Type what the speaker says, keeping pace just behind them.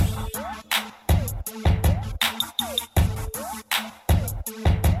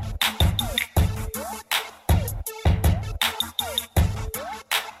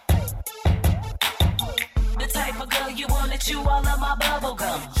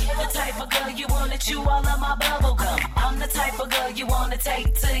bet you all of my bubble gum. I'm the type of girl you wanna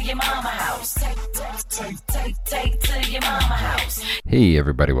take to your mama house. Take to your mama house. Hey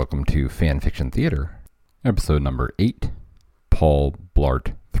everybody, welcome to Fan Fiction Theater, episode number 8, Paul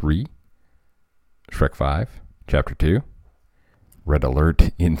Blart 3, Shrek 5, Chapter 2, Red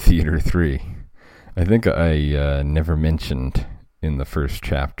Alert in Theater 3. I think I never mentioned in the first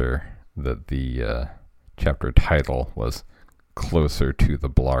chapter that the chapter title was Closer to the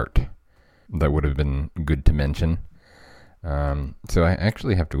Blart. That would have been good to mention. So I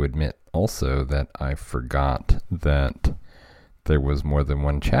actually have to admit also that I forgot that there was more than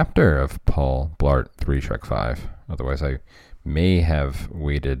one chapter of Paul Blart 3 Shrek 5. Otherwise I may have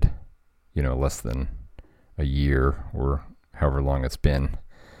waited, less than a year or however long it's been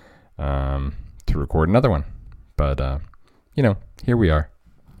to record another one. But, here we are.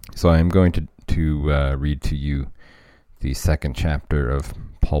 So I'm going to read to you the second chapter of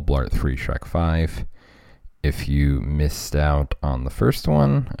Paul Blart 3 Shrek 5. If you missed out on the first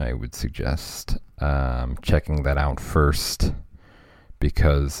one, I would suggest checking that out first,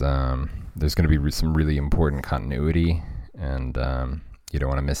 because there's going to be some really important continuity, and you don't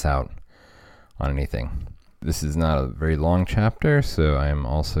want to miss out on anything. This is not a very long chapter, so I'm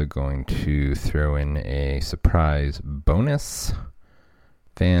also going to throw in a surprise bonus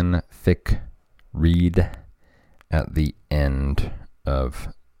fanfic read at the end of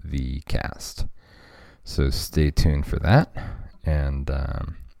the cast. So stay tuned for that, and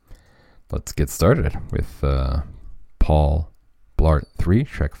let's get started with Paul Blart 3,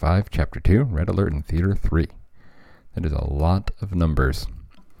 Shrek 5, Chapter 2, Red Alert in Theater 3. That is a lot of numbers.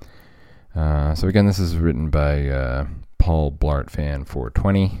 So again, this is written by Paul Blart Fan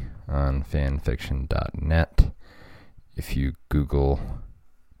 420 on fanfiction.net. If you Google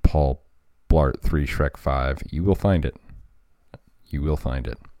Paul Blart 3 Shrek 5, you will find it. You will find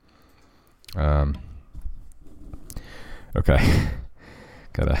it. Okay.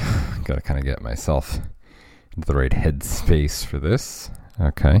 Gotta kind of get myself into the right headspace for this.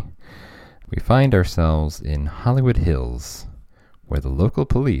 Okay. We find ourselves in Hollywood Hills, where the local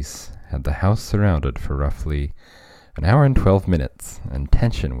police had the house surrounded for roughly an hour and 12 minutes, and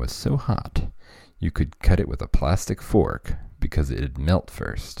tension was so hot you could cut it with a plastic fork because it'd melt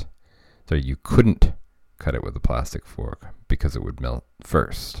first. So you couldn't cut it with a plastic fork because it would melt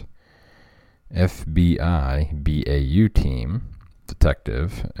first. FBI BAU team,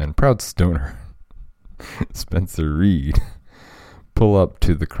 detective, and proud stoner Spencer Reed pull up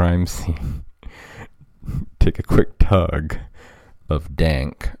to the crime scene, take a quick tug of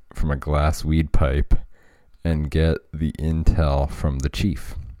dank from a glass weed pipe, and get the intel from the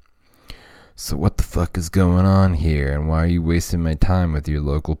chief. So what the fuck is going on here, and why are you wasting my time with your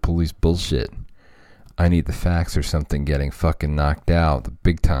local police bullshit? I need the facts, or something getting fucking knocked out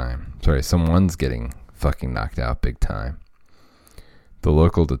big time. Sorry, someone's getting fucking knocked out big time. The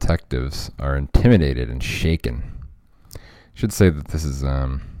local detectives are intimidated and shaken. I should say that this is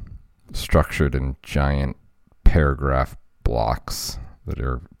structured in giant paragraph blocks that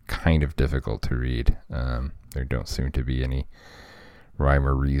are kind of difficult to read. There don't seem to be any rhyme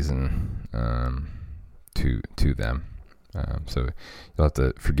or reason to them. So you'll have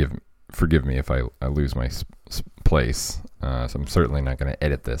to forgive me if I lose my place. So I'm certainly not going to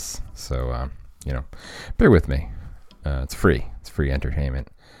edit this. So, bear with me. It's free. It's free entertainment.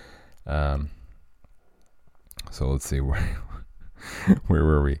 So let's see, where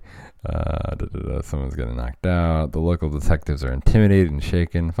were we? Someone's getting knocked out. The local detectives are intimidated and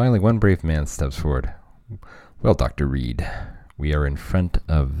shaken. Finally, one brave man steps forward. Well, Dr. Reed, we are in front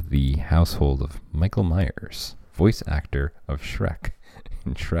of the household of Michael Myers, voice actor of Shrek.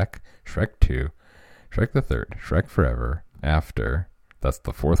 In Shrek 2, Shrek the Third, Shrek Forever, After, that's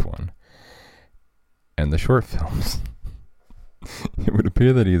the fourth one, and the short films. It would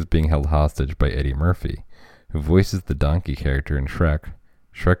appear that he is being held hostage by Eddie Murphy, who voices the donkey character in Shrek,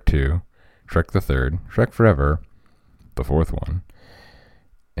 Shrek 2, Shrek the Third, Shrek Forever, the fourth one,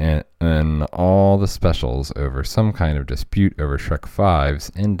 and all the specials over some kind of dispute over Shrek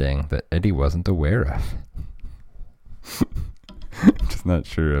 5's ending that Eddie wasn't aware of. Just not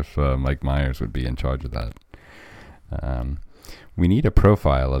sure if Mike Myers would be in charge of that. We need a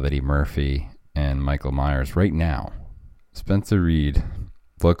profile of Eddie Murphy and Michael Myers right now. Spencer Reed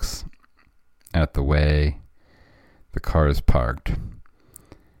looks at the way the car is parked,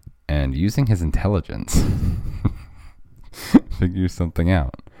 and using his intelligence, figures something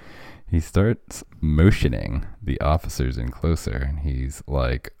out. He starts motioning the officers in closer, and he's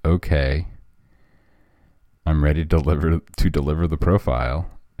like, okay, I'm ready to deliver the profile,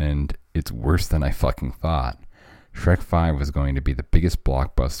 and it's worse than I fucking thought. Shrek 5 was going to be the biggest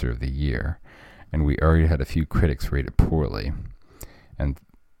blockbuster of the year, and we already had a few critics rate it poorly.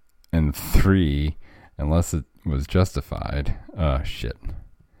 And 3, unless it was justified, and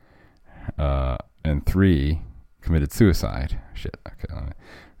 3 committed suicide. Shit. Okay, let me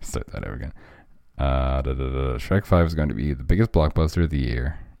start that over again. Shrek 5 is going to be the biggest blockbuster of the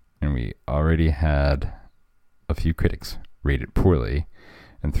year, and we already had a few critics rate it poorly,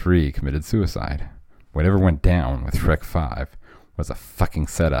 and 3 committed suicide. Whatever went down with Shrek 5 was a fucking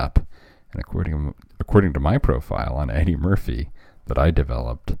setup, and according to my profile on Eddie Murphy that I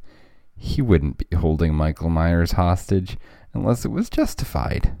developed, he wouldn't be holding Michael Myers hostage unless it was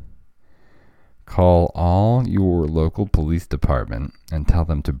justified. Call all your local police department and tell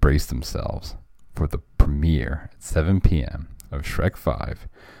them to brace themselves for the premiere at 7 p.m. of Shrek 5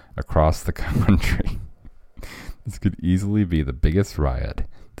 across the country. This could easily be the biggest riot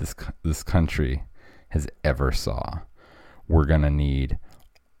this country has ever saw. We're going to need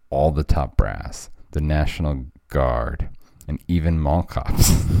all the top brass, the National Guard, and even mall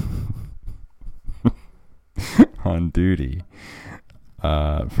cops on duty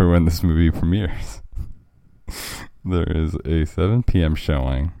for when this movie premieres. There is a 7 p.m.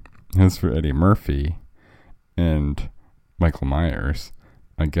 showing. As for Eddie Murphy and Michael Myers,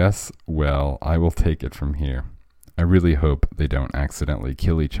 I guess, well, I will take it from here. I really hope they don't accidentally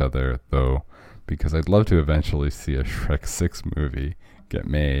kill each other, though, because I'd love to eventually see a Shrek 6 movie get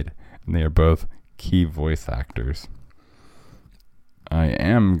made, and they are both key voice actors. I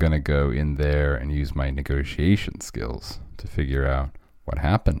am going to go in there and use my negotiation skills to figure out what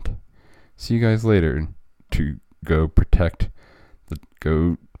happened. See you guys later to go protect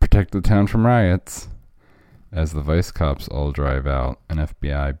the town from riots. As the vice cops all drive out, an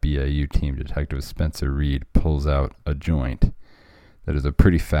FBI BAU team detective Spencer Reed pulls out a joint that is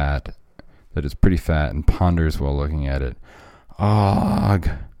pretty fat and ponders while looking at it. "Og,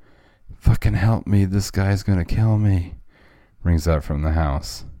 fucking help me, this guy's gonna kill me," rings out from the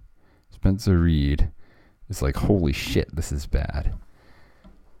house. Spencer Reed is like, "Holy shit, this is bad.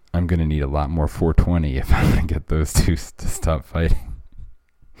 I'm gonna need a lot more 420 if I'm gonna get those two to stop fighting."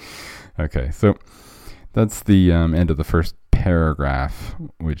 Okay, so that's the end of the first paragraph,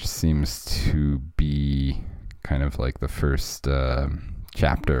 which seems to be kind of like the first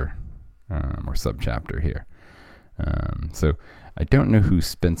chapter or subchapter here. So I don't know who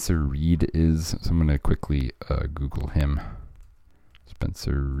Spencer Reed is, so I'm going to quickly Google him.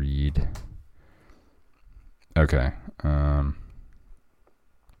 Spencer Reed. Okay.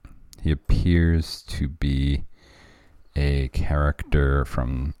 He appears to be a character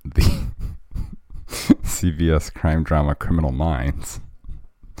from the CBS crime drama Criminal Minds,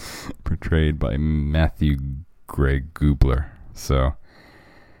 portrayed by Matthew Greg Gubler. So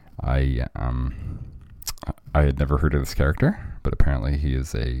I had never heard of this character, but apparently he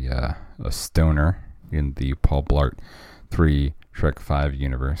is a stoner in the Paul Blart 3 Shrek 5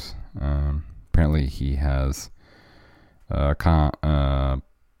 universe. Apparently he has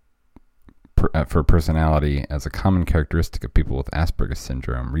for personality as a common characteristic of people with Asperger's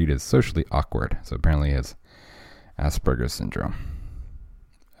syndrome. Reed is socially awkward, so apparently he has Asperger's syndrome.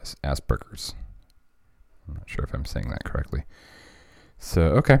 Asperger's. I'm not sure if I'm saying that correctly.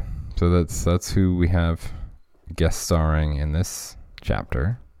 So okay, so that's who we have guest starring in this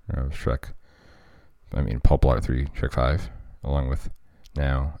chapter of Paul Blart 3 Shrek 5, along with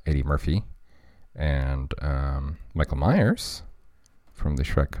now Eddie Murphy and Michael Myers from the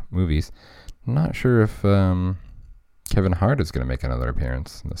Shrek movies. Not sure if Kevin Hart is going to make another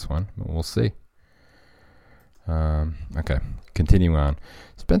appearance in this one, but we'll see. Okay, continue on.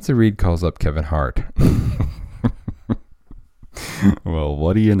 Spencer Reed calls up Kevin Hart. Well,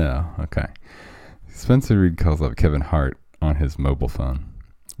 what do you know? Okay. Spencer Reed calls up Kevin Hart on his mobile phone.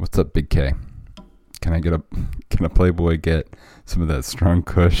 "What's up, Big K? Can a Playboy get some of that strong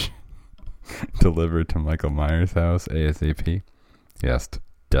kush delivered to Michael Myers' house ASAP?" He asked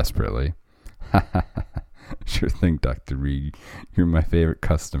desperately. "Sure thing, Dr. Reed. You're my favorite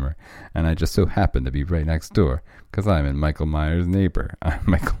customer, and I just so happen to be right next door, because I'm Michael Myers' neighbor.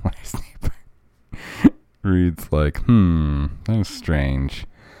 Reed's like, that's strange,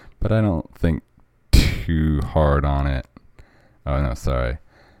 but I don't think too hard on it. Oh, no, sorry.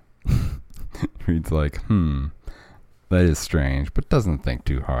 Reed's like, that is strange, but doesn't think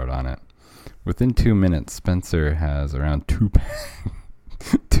too hard on it. Within 2 minutes, Spencer has around 2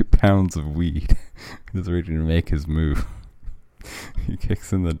 pounds of weed. He's ready to make his move. He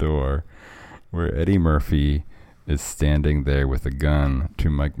kicks in the door, where Eddie Murphy is standing there with a gun to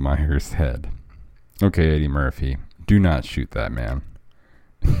Mike Myers' head. "Okay, Eddie Murphy, do not shoot that man."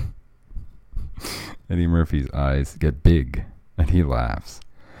 Eddie Murphy's eyes get big, and he laughs.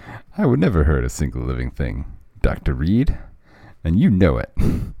 I would never hurt a single living thing, Dr. Reed. And you know it.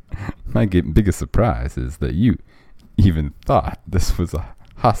 My biggest surprise is that you even thought this was a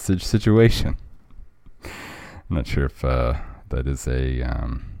hostage situation. I'm not sure if that is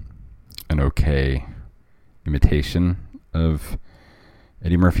an okay imitation of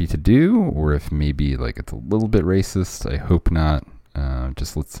Eddie Murphy to do, or if maybe like it's a little bit racist. I hope not.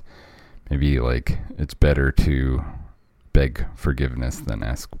 Maybe like it's better to beg forgiveness than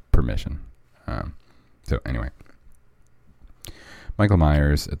ask permission. So anyway, Michael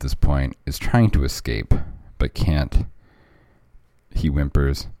Myers at this point is trying to escape, but can't. He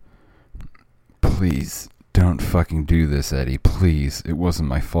whimpers, "Please, don't fucking do this, Eddie. Please, it wasn't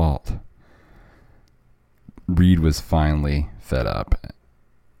my fault." Reed was finally fed up.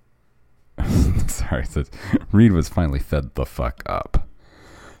 Reed was finally fed the fuck up.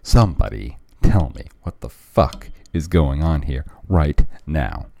 "Somebody tell me what the fuck is going on here right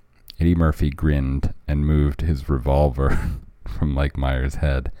now." Eddie Murphy grinned and moved his revolver from Mike Myers'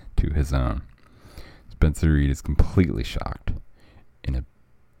 head to his own. Spencer Reed is completely shocked. In a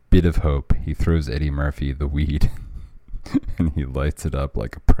bit of hope, he throws Eddie Murphy the weed and he lights it up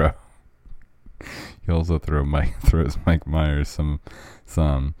like a pro. He also throws Mike Myers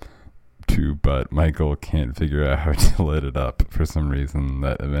some too, but Michael can't figure out how to light it up for some reason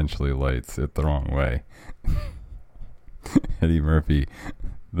that eventually lights it the wrong way. Eddie Murphy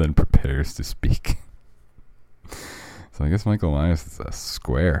then prepares to speak. So I guess Michael Myers is a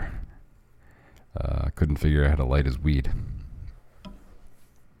square. Couldn't figure out how to light his weed.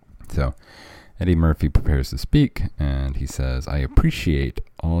 So Eddie Murphy prepares to speak, and he says, "I appreciate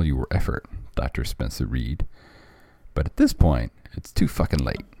all your effort, Dr. Spencer Reed, but at this point, it's too fucking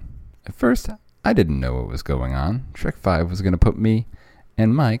late. At first, I didn't know what was going on. Shrek 5 was going to put me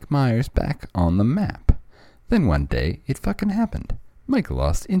and Mike Myers back on the map. Then one day, it fucking happened. Mike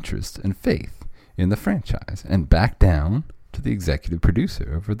lost interest and faith in the franchise and backed down to the executive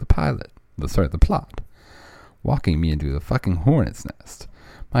producer over the plot, walking me into the fucking hornet's nest.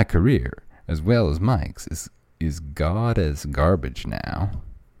 My career, as well as Mike's, is god as garbage now."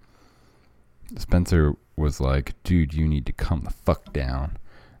 Spencer was like, "Dude, you need to calm the fuck down.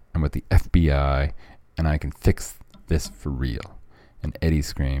 I'm with the FBI, and I can fix this for real." And Eddie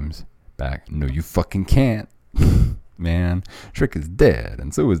screams back, "No, you fucking can't. Man, Shrek is dead,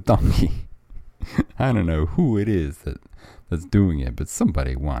 and so is Donkey. I don't know who it is that's doing it, but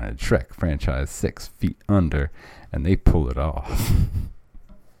somebody wanted Shrek franchise 6 feet under, and they pull it off."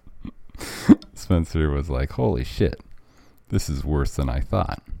 Spencer was like, "Holy shit, this is worse than I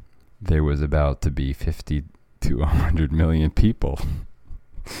thought. There was about to be 50 to 100 million people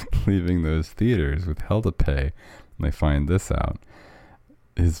leaving those theaters with hell to pay when they find this out."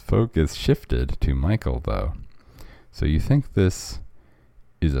 His focus shifted to Michael, though. "So you think this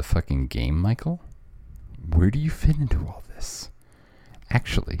is a fucking game, Michael? Where do you fit into all this?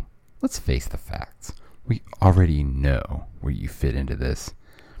 Actually, let's face the facts. We already know where you fit into this."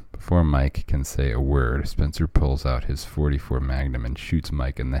 Before Mike can say a word, Spencer pulls out his .44 Magnum and shoots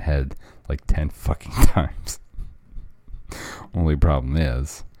Mike in the head like 10 fucking times. Only problem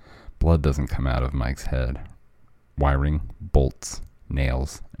is, blood doesn't come out of Mike's head. Wiring, bolts,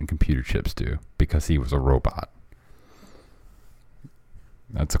 nails, and computer chips do, because he was a robot.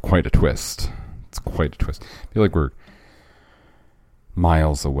 That's quite a twist. It's quite a twist. I feel like we're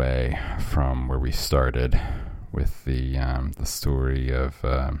miles away from where we started with the story of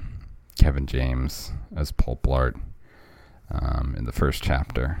Kevin James as Paul Blart in the first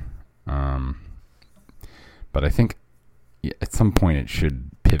chapter. But I think at some point it should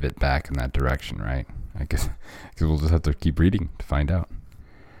pivot back in that direction, right? I guess we'll just have to keep reading to find out.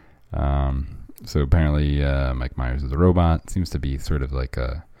 So apparently Mike Myers is a robot. Seems to be sort of like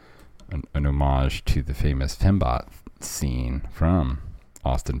an homage to the famous Fembot scene from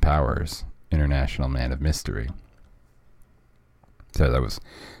Austin Powers, International Man of Mystery. So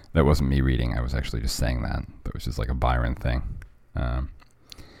that wasn't me reading. I was actually just saying that. That was just like a Byron thing.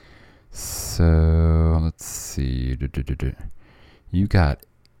 So let's see. You got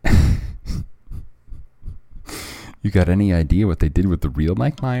you got any idea what they did with the real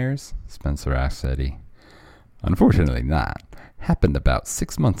Mike Myers? Spencer asked Eddie. Unfortunately not. Happened about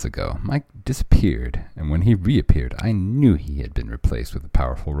 6 months ago. Mike disappeared, and when he reappeared, I knew he had been replaced with a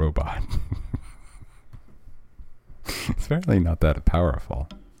powerful robot. It's apparently not that powerful.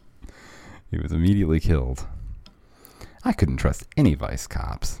 He was immediately killed. I couldn't trust any vice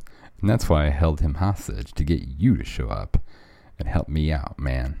cops, and that's why I held him hostage, to get you to show up and help me out,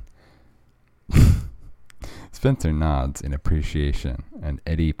 man. Spencer nods in appreciation, and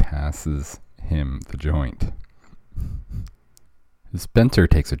Eddie passes him the joint. Spencer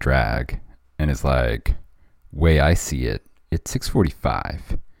takes a drag and is like, way I see it, it's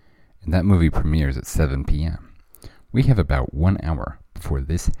 6:45, and that movie premieres at 7 p.m. We have about 1 hour before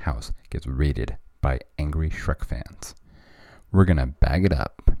this house gets raided by angry Shrek fans. We're gonna bag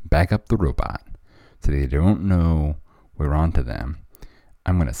up the robot, so they don't know we're onto them.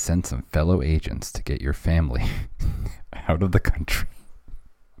 I'm gonna send some fellow agents to get your family out of the country.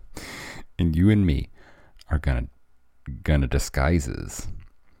 And you and me are gonna disguises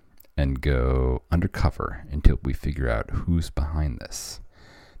and go undercover until we figure out who's behind this.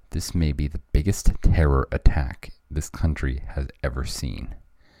 This may be the biggest terror attack this country has ever seen.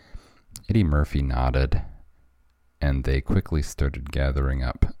 Eddie Murphy nodded, and they quickly started gathering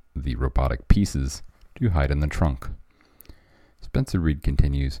up the robotic pieces to hide in the trunk. Spencer Reed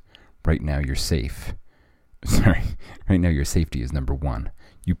continues, right now you're safe. Right now your safety is number one.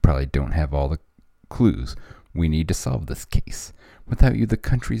 You probably don't have all the clues we need to solve this case. Without you, the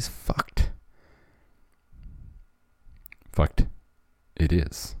country's fucked. Fucked it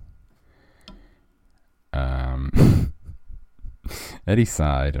is. Eddie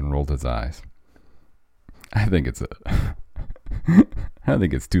sighed and rolled his eyes. I think it's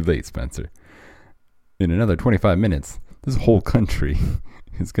too late, Spencer. In another 25 minutes, this whole country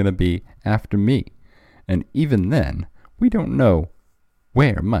is going to be after me. And even then, we don't know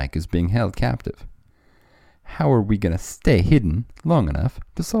where Mike is being held captive. How are we going to stay hidden long enough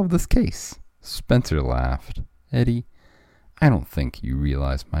to solve this case? Spencer laughed. Eddie, I don't think you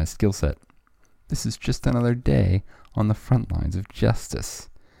realize my skill set. This is just another day on the front lines of justice.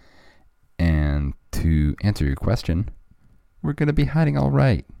 And to answer your question, we're going to be hiding all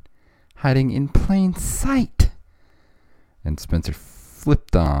right. Hiding in plain sight. And Spencer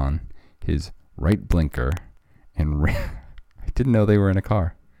flipped on his right blinker and ran. I didn't know they were in a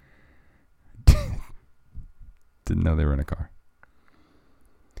car.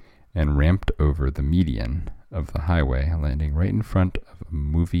 And ramped over the median of the highway, landing right in front of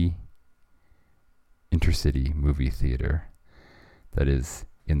a intercity movie theater that is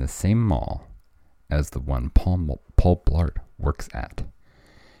in the same mall as the one Paul Blart works at.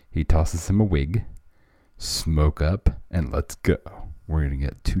 He tosses him a wig, smoke up, and let's go. We're going to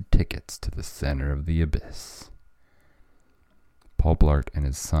get 2 tickets to the center of the abyss. Paul Blart and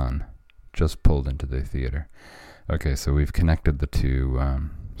his son just pulled into the theater. Okay, so we've connected the two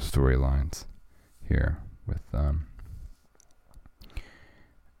storylines here with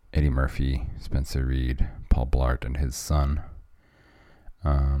Eddie Murphy, Spencer Reed, Paul Blart, and his son.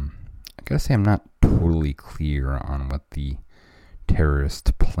 I gotta say I'm not totally clear on what the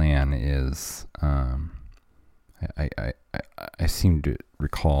terrorist plan is. I seem to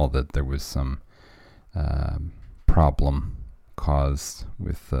recall that there was some problem caused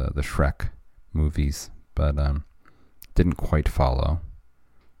with the Shrek movies, but didn't quite follow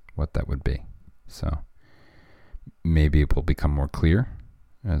what that would be. So maybe it will become more clear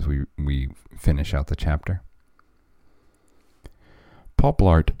as we finish out the chapter. Paul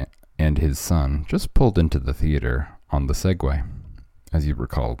Blart and his son just pulled into the theater on the Segway. As you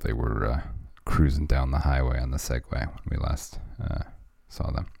recall, they were cruising down the highway on the Segway when we last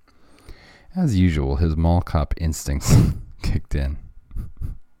saw them. As usual, his mall cop instincts kicked in.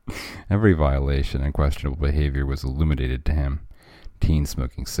 Every violation and questionable behavior was illuminated to him. Teens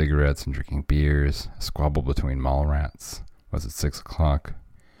smoking cigarettes and drinking beers, a squabble between mall rats. Was it 6 o'clock?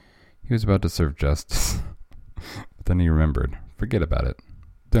 He was about to serve justice. But then he remembered. Forget about it.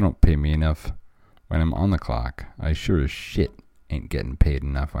 They don't pay me enough when I'm on the clock. I sure as shit ain't getting paid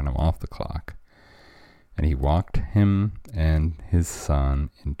enough when I'm off the clock. And he walked him and his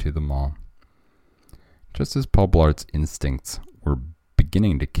son into the mall. Just as Paul Blart's instincts were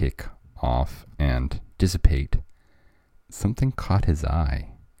beginning to kick off and dissipate, something caught his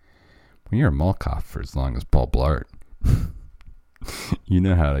eye. When you're a mall cop for as long as Paul Blart, you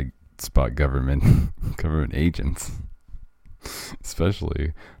know how to spot government agents,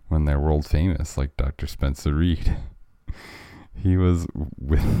 especially when they're world famous, like Dr. Spencer Reed. He was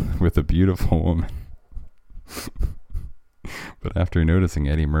with a beautiful woman. But after noticing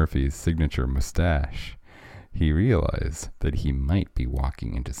Eddie Murphy's signature mustache, he realized that he might be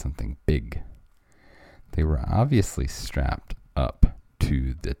walking into something big. They were obviously strapped up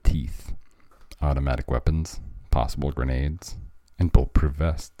to the teeth. Automatic weapons, possible grenades, and bulletproof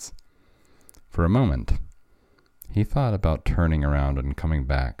vests. For a moment, he thought about turning around and coming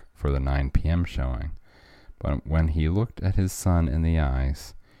back for the 9 p.m. showing, but when he looked at his son in the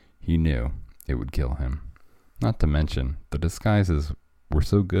eyes, he knew it would kill him. Not to mention, the disguises were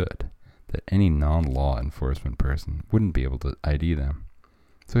so good that any non-law enforcement person wouldn't be able to ID them.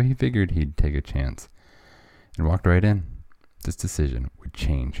 So he figured he'd take a chance and walked right in. This decision would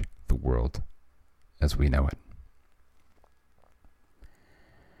change the world as we know it.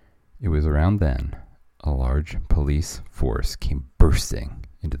 It was around then a large police force came bursting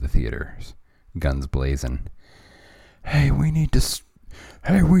into the theaters, guns blazing. Hey, we need to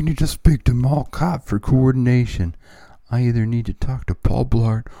speak to Mall Cop for coordination. I either need to talk to Paul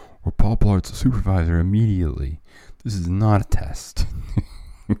Blart or Paul Blart's supervisor immediately. This is not a test.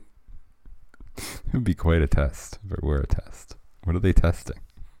 It would be quite a test if it were a test. What are they testing?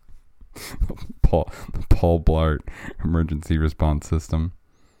 The Paul Blart emergency response system.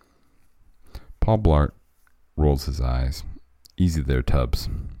 Paul Blart rolls his eyes. Easy there, Tubbs.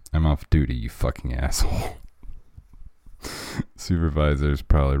 I'm off duty, you fucking asshole. Supervisor's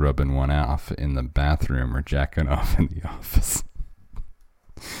probably rubbing one off in the bathroom or jacking off in the office.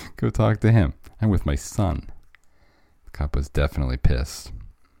 Go talk to him. I'm with my son. The cop was definitely pissed.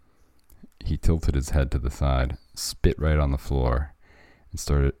 He tilted his head to the side, spit right on the floor, and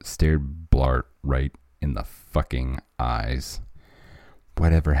stared Blart right in the fucking eyes.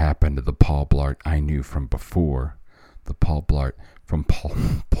 Whatever happened to the Paul Blart I knew from before? The Paul Blart from Paul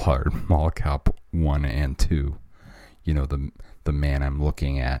Blart Mall Cop 1 and 2. You know, the man I'm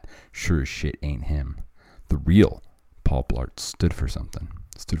looking at sure as shit ain't him. The real Paul Blart stood for something.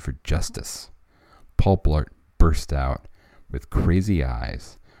 Stood for justice. Paul Blart burst out with crazy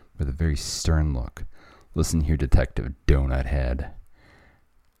eyes, with a very stern look. Listen here, Detective Donut Head.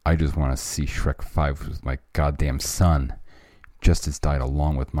 I just want to see Shrek 5 with my goddamn son. Justice died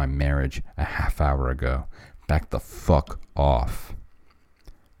along with my marriage a half hour ago. Back the fuck off.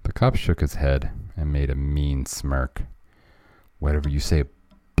 The cop shook his head and made a mean smirk. Whatever you say,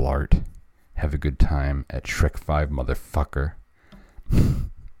 Blart. Have a good time at Shrek 5, motherfucker.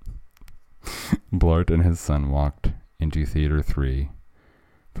 Blart and his son walked into Theater 3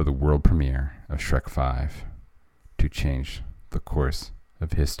 for the world premiere of Shrek 5 to change the course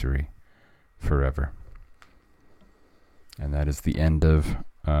of history forever. And that is the end of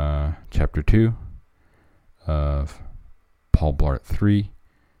Chapter 2 of Paul Blart 3,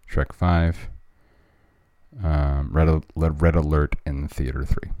 Shrek 5, Red Alert in Theater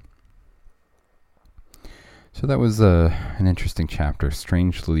 3. So that was an interesting chapter,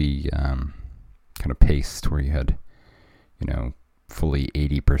 strangely kind of paced, where you had, fully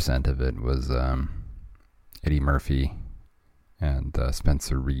 80% of it was Eddie Murphy and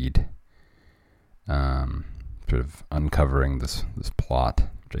Spencer Reed sort of uncovering this plot,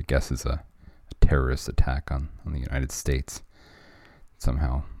 which I guess is a terrorist attack on the United States.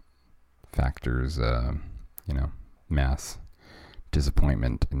 Somehow factors, mass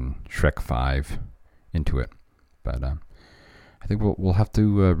disappointment in Shrek 5 into it. But I think we'll have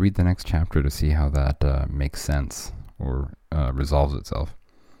to read the next chapter to see how that makes sense or resolves itself.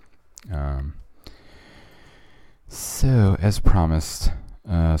 So, as promised,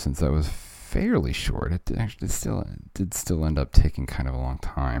 since that was fairly short, it actually still end up taking kind of a long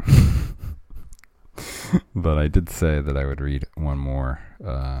time. But I did say that I would read one more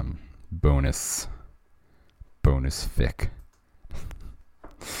bonus fic.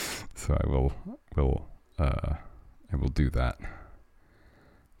 So I will do that.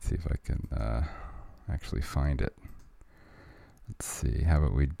 See if I can actually find it. Let's see. How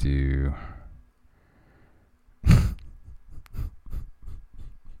about we do?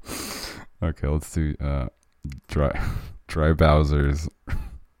 Okay, let's do Dry Bowser's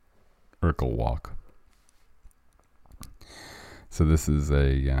Urkel Walk. So this is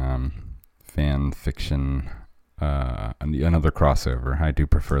a fan fiction, another crossover. I do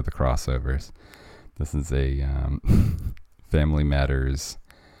prefer the crossovers. This is a Family Matters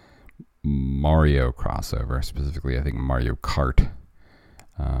Mario crossover, specifically I think Mario Kart,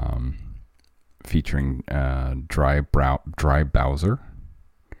 featuring Dry Bowser,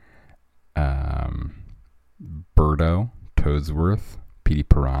 Birdo, Toadsworth, Petey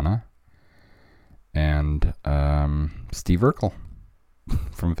Piranha, and Steve Urkel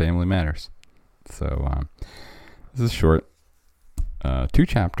from Family Matters. So this is short. 2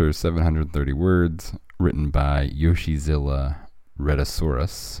 chapters, 730 words, written by Yoshizilla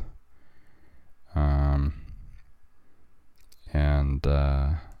Retasaurus.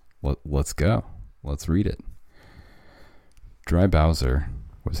 Let's go. Let's read it. Dry Bowser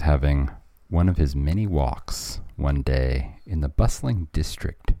was having one of his many walks one day in the bustling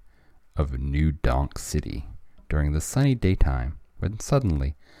district of New Donk City during the sunny daytime, when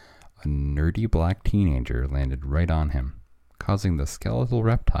suddenly a nerdy black teenager landed right on him, causing the skeletal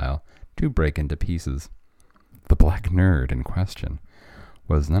reptile to break into pieces. The black nerd in question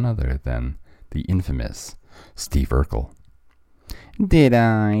was none other than the infamous Steve Urkel. "Did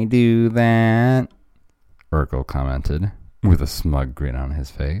I do that?" Urkel commented, with a smug grin on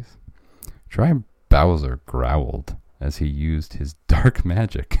his face. Dry Bowser growled as he used his dark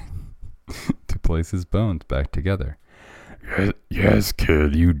magic to place his bones back together. Yes,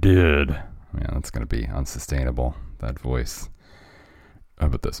 kid, you did. Yeah, that's going to be unsustainable, that voice. How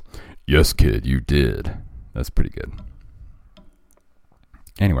about this? Yes, kid, you did. That's pretty good.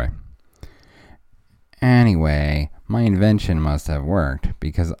 Anyway, my invention must have worked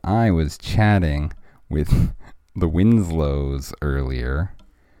because I was chatting with the Winslows earlier,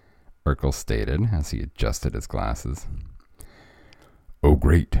 Urkel stated as he adjusted his glasses. Oh,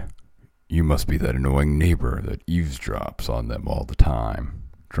 great. You must be that annoying neighbor that eavesdrops on them all the time,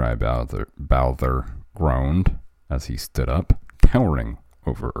 Dry Bowser groaned as he stood up, towering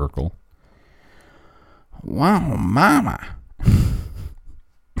over Urkel. Wow, mama!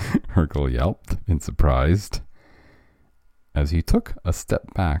 Urkel yelped in surprise as he took a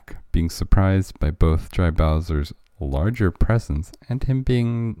step back, being surprised by both Dry Bowser's larger presence and him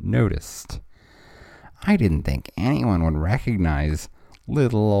being noticed. I didn't think anyone would recognize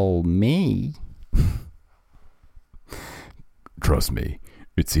little old me. Trust me,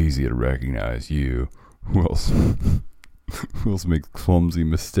 it's easy to recognize you. Who else makes clumsy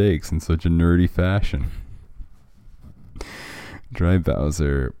mistakes in such a nerdy fashion? Dry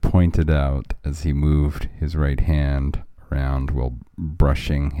Bowser pointed out as he moved his right hand around while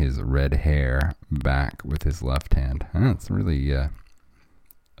brushing his red hair back with his left hand. It's really a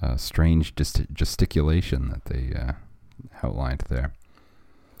strange gesticulation that they outlined there.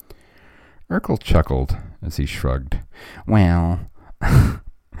 Urkel chuckled as he shrugged. Well,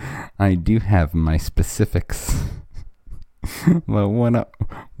 I do have my specifics. But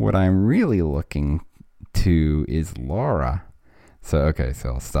what I'm really looking to is Laura. So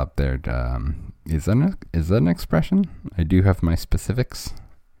I'll stop there. Is that an expression? I do have my specifics.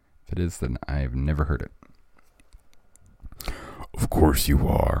 If it is, then I've never heard it. Of course you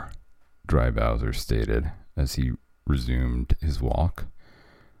are, Dry Bowser stated as he resumed his walk,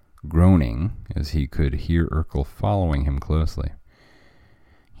 groaning as he could hear Urkel following him closely.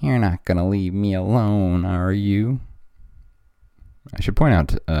 You're not gonna leave me alone, are you? I should point out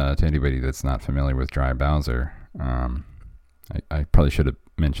to anybody that's not familiar with Dry Bowser, I probably should have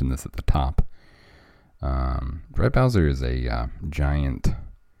mentioned this at the top. Dry Bowser is a giant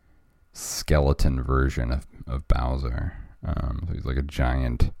skeleton version of Bowser. So he's like a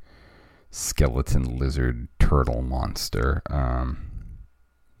giant skeleton lizard turtle monster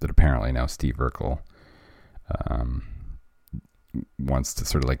that apparently now Steve Urkel wants to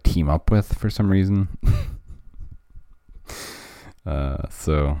sort of like team up with for some reason.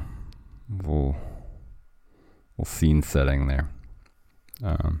 So we'll scene setting there.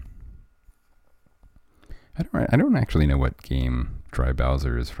 I don't actually know what game Dry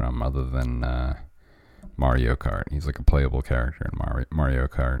Bowser is from other than Mario Kart. He's like a playable character in Mario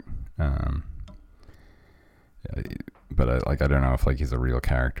Kart. But I don't know if like he's a real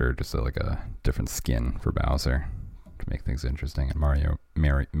character or just like a different skin for Bowser to make things interesting in Mario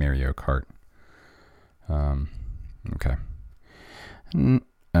Kart. Okay.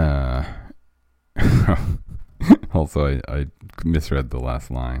 Also, I misread the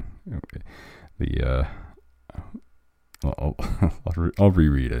last line. I'll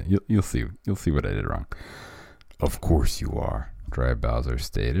reread it. You'll see what I did wrong. Of course you are, Dry Bowser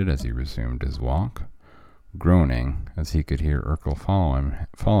stated as he resumed his walk, groaning as he could hear Urkel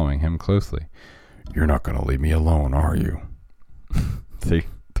following him closely. You're not going to leave me alone, are you? See,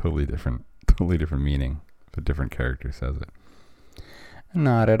 totally different meaning if a different character says it.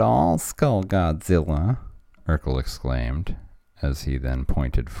 Not at all, Skull Godzilla, Urkel exclaimed, as he then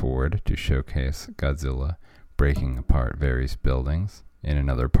pointed forward to showcase Godzilla breaking apart various buildings in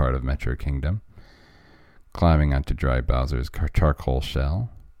another part of Metro Kingdom, climbing onto Dry Bowser's charcoal shell.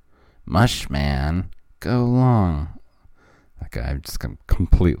 Mush man, go long. That guy, I'm just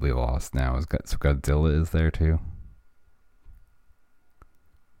completely lost now. So Godzilla is there too?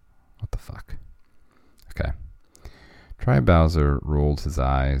 What the fuck? Okay. Dry Bowser rolled his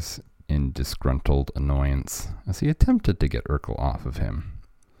eyes in disgruntled annoyance as he attempted to get Urkel off of him,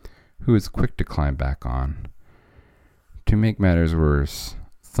 who was quick to climb back on. To make matters worse,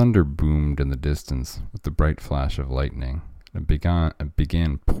 thunder boomed in the distance with the bright flash of lightning and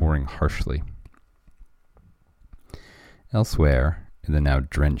began pouring harshly. Elsewhere, in the now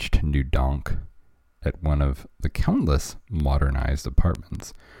drenched New Donk, at one of the countless modernized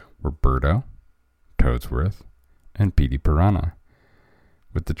apartments, were Birdo, Toadsworth, and Petey Piranha,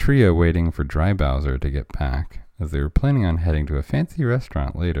 with the trio waiting for Dry Bowser to get back, as they were planning on heading to a fancy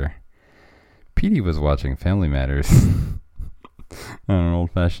restaurant later. Petey was watching Family Matters on an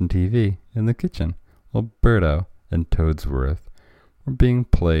old-fashioned TV in the kitchen, while Birdo and Toadsworth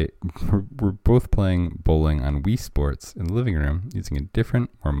were both playing bowling on Wii Sports in the living room using a different,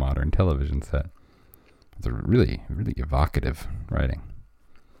 more modern television set. It's a really, really evocative writing.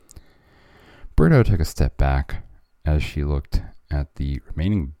 Birdo took a step back as she looked at the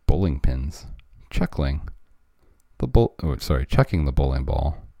remaining bowling pins, chucking the bowling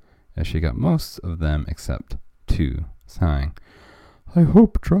ball as she got most of them except 2, sighing, "I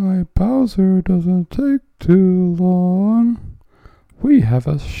hope Dry Bowser doesn't take too long. We have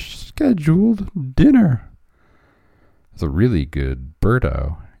a scheduled dinner." It's a really good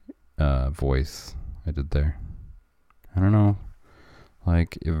Birdo voice I did there. I don't know,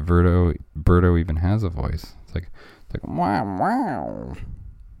 like, if Birdo even has a voice. It's like wow, wow.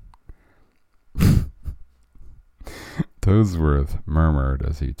 Toadsworth murmured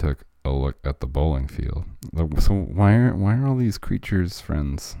as he took a look at the bowling field. So why are all these creatures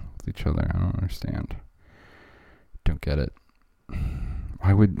friends with each other? I don't understand. Don't get it.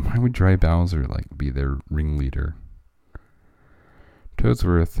 Why would Dry Bowser be their ringleader?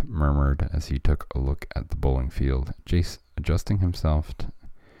 Toadsworth murmured as he took a look at the bowling field, Jace adjusting himself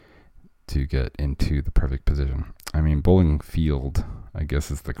to get into the perfect position. I mean, bowling field, I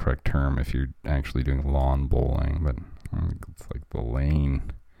guess, is the correct term if you're actually doing lawn bowling, but it's like the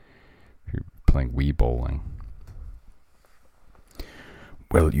lane if you're playing Wii bowling.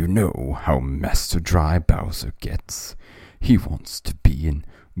 "Well, you know how Master Dry Bowser gets. He wants to be in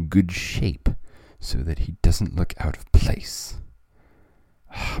good shape so that he doesn't look out of place."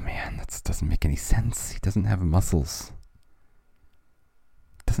 Oh man, that doesn't make any sense. He doesn't have muscles.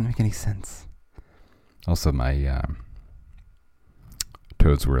 Doesn't make any sense. Also, my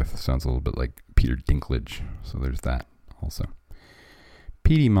Toadsworth sounds a little bit like Peter Dinklage, so there's that also.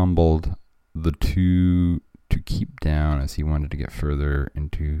 Petey mumbled the 2 to keep down as he wanted to get further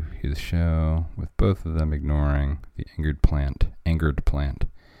into his show, with both of them ignoring the angered plant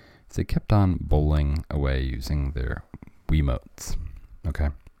as they kept on bowling away using their Wiimotes. Okay.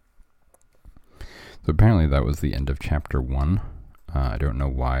 So apparently that was the end of chapter 1. I don't know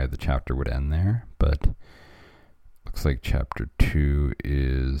why the chapter would end there, but looks like chapter 2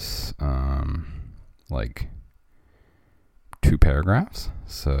 is 2 paragraphs.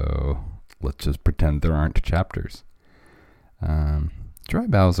 So let's just pretend there aren't chapters. Dry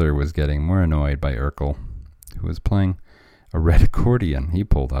Bowser was getting more annoyed by Urkel, who was playing a red accordion he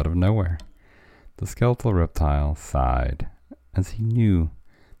pulled out of nowhere. The skeletal reptile sighed as he knew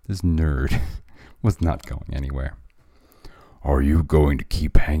this nerd was not going anywhere. "Are you going to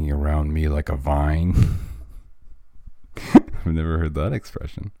keep hanging around me like a vine?" I've never heard that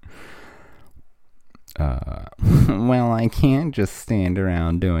expression. Well, I can't just stand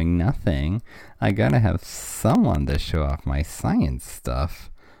around doing nothing. I gotta have someone to show off my science stuff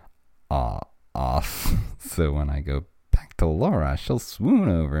off. So when I go back to Laura, she'll swoon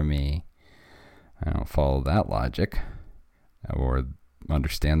over me. I don't follow that logic or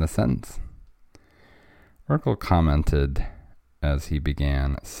understand the sentence. Urkel commented as he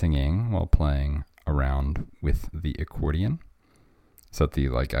began singing while playing around with the accordion. Is that the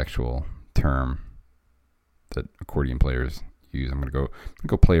actual term that accordion players use? I'm gonna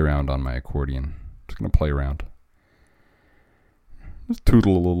go play around on my accordion. Just gonna play around. Just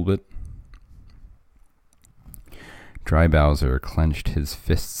tootle a little bit. Dry Bowser clenched his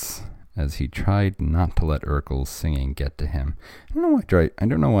fists as he tried not to let Urkel's singing get to him. I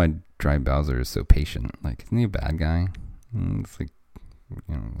don't know why Dry Bowser is so patient. Isn't he a bad guy? It's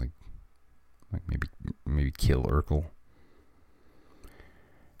maybe kill Urkel.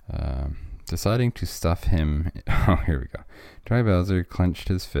 Deciding to stuff him... Oh, here we go. Dry Bowser clenched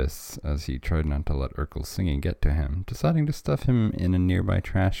his fists as he tried not to let Urkel's singing get to him, deciding to stuff him in a nearby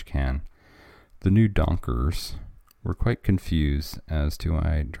trash can. The new donkers were quite confused as to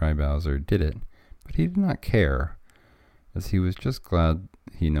why Dry Bowser did it, but he did not care, as he was just glad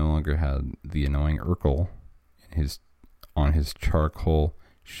he no longer had the annoying Urkel on his charcoal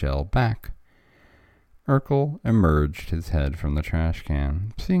shell back. Urkel emerged his head from the trash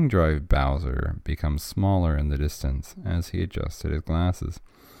can, seeing Dry Bowser become smaller in the distance as he adjusted his glasses.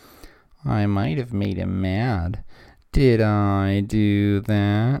 "I might have made him mad. Did I do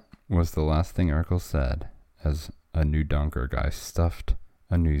that?" was the last thing Urkel said, as a new donker guy stuffed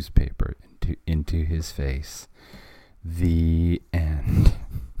a newspaper into his face. The end.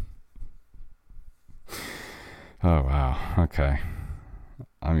 Oh, wow. Okay.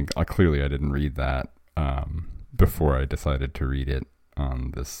 I mean, clearly I didn't read that before I decided to read it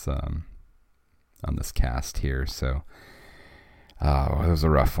on this cast here. So, it was a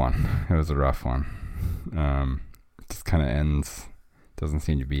rough one. It just kind of ends. Doesn't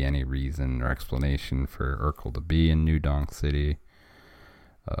seem to be any reason or explanation for Urkel to be in New Donk City.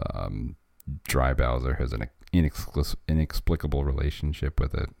 Dry Bowser has an inexplicable relationship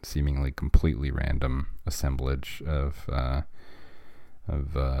with a seemingly completely random assemblage of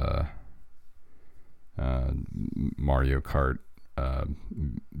Mario Kart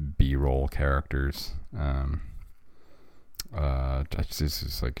B-roll characters.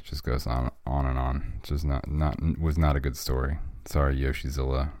 It just goes on and on. It's just was not a good story. Sorry,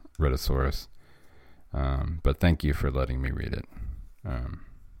 Yoshizilla Rhedosaurus. But thank you for letting me read it.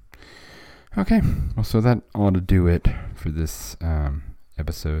 Okay, well, so that ought to do it for this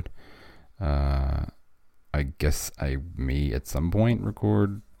episode. I guess I may at some point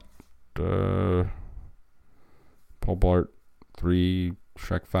record Paul Blart 3,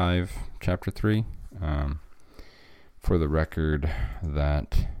 Shrek 5, Chapter 3. For the record,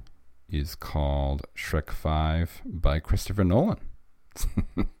 that is called Shrek 5 by Christopher Nolan.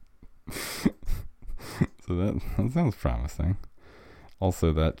 So that sounds promising.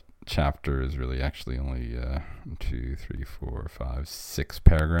 Also, that chapter is really actually only 2, 3, 4, 5, 6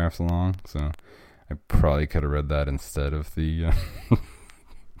 paragraphs long. So I probably could have read that instead of the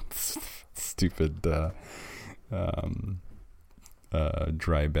stupid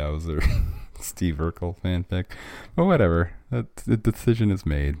Dry Bowser Steve Urkel fanfic. But whatever. The decision is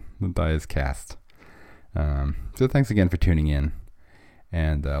made. The die is cast. So thanks again for tuning in.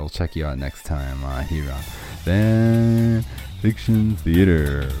 And we'll check you out next time here on Fan Fiction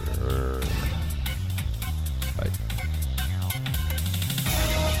Theater. Bye.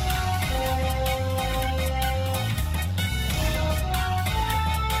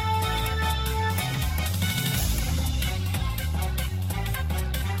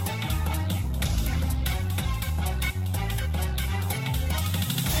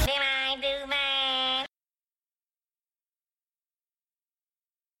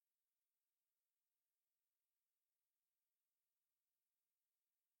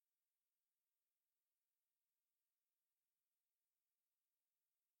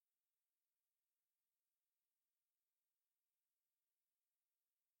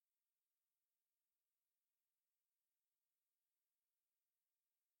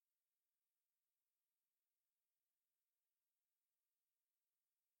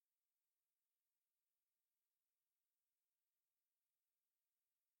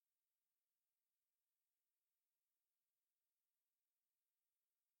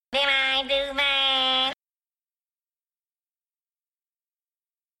 Did I do man?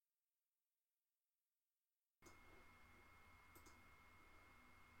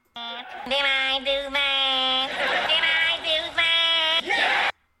 Did I do man?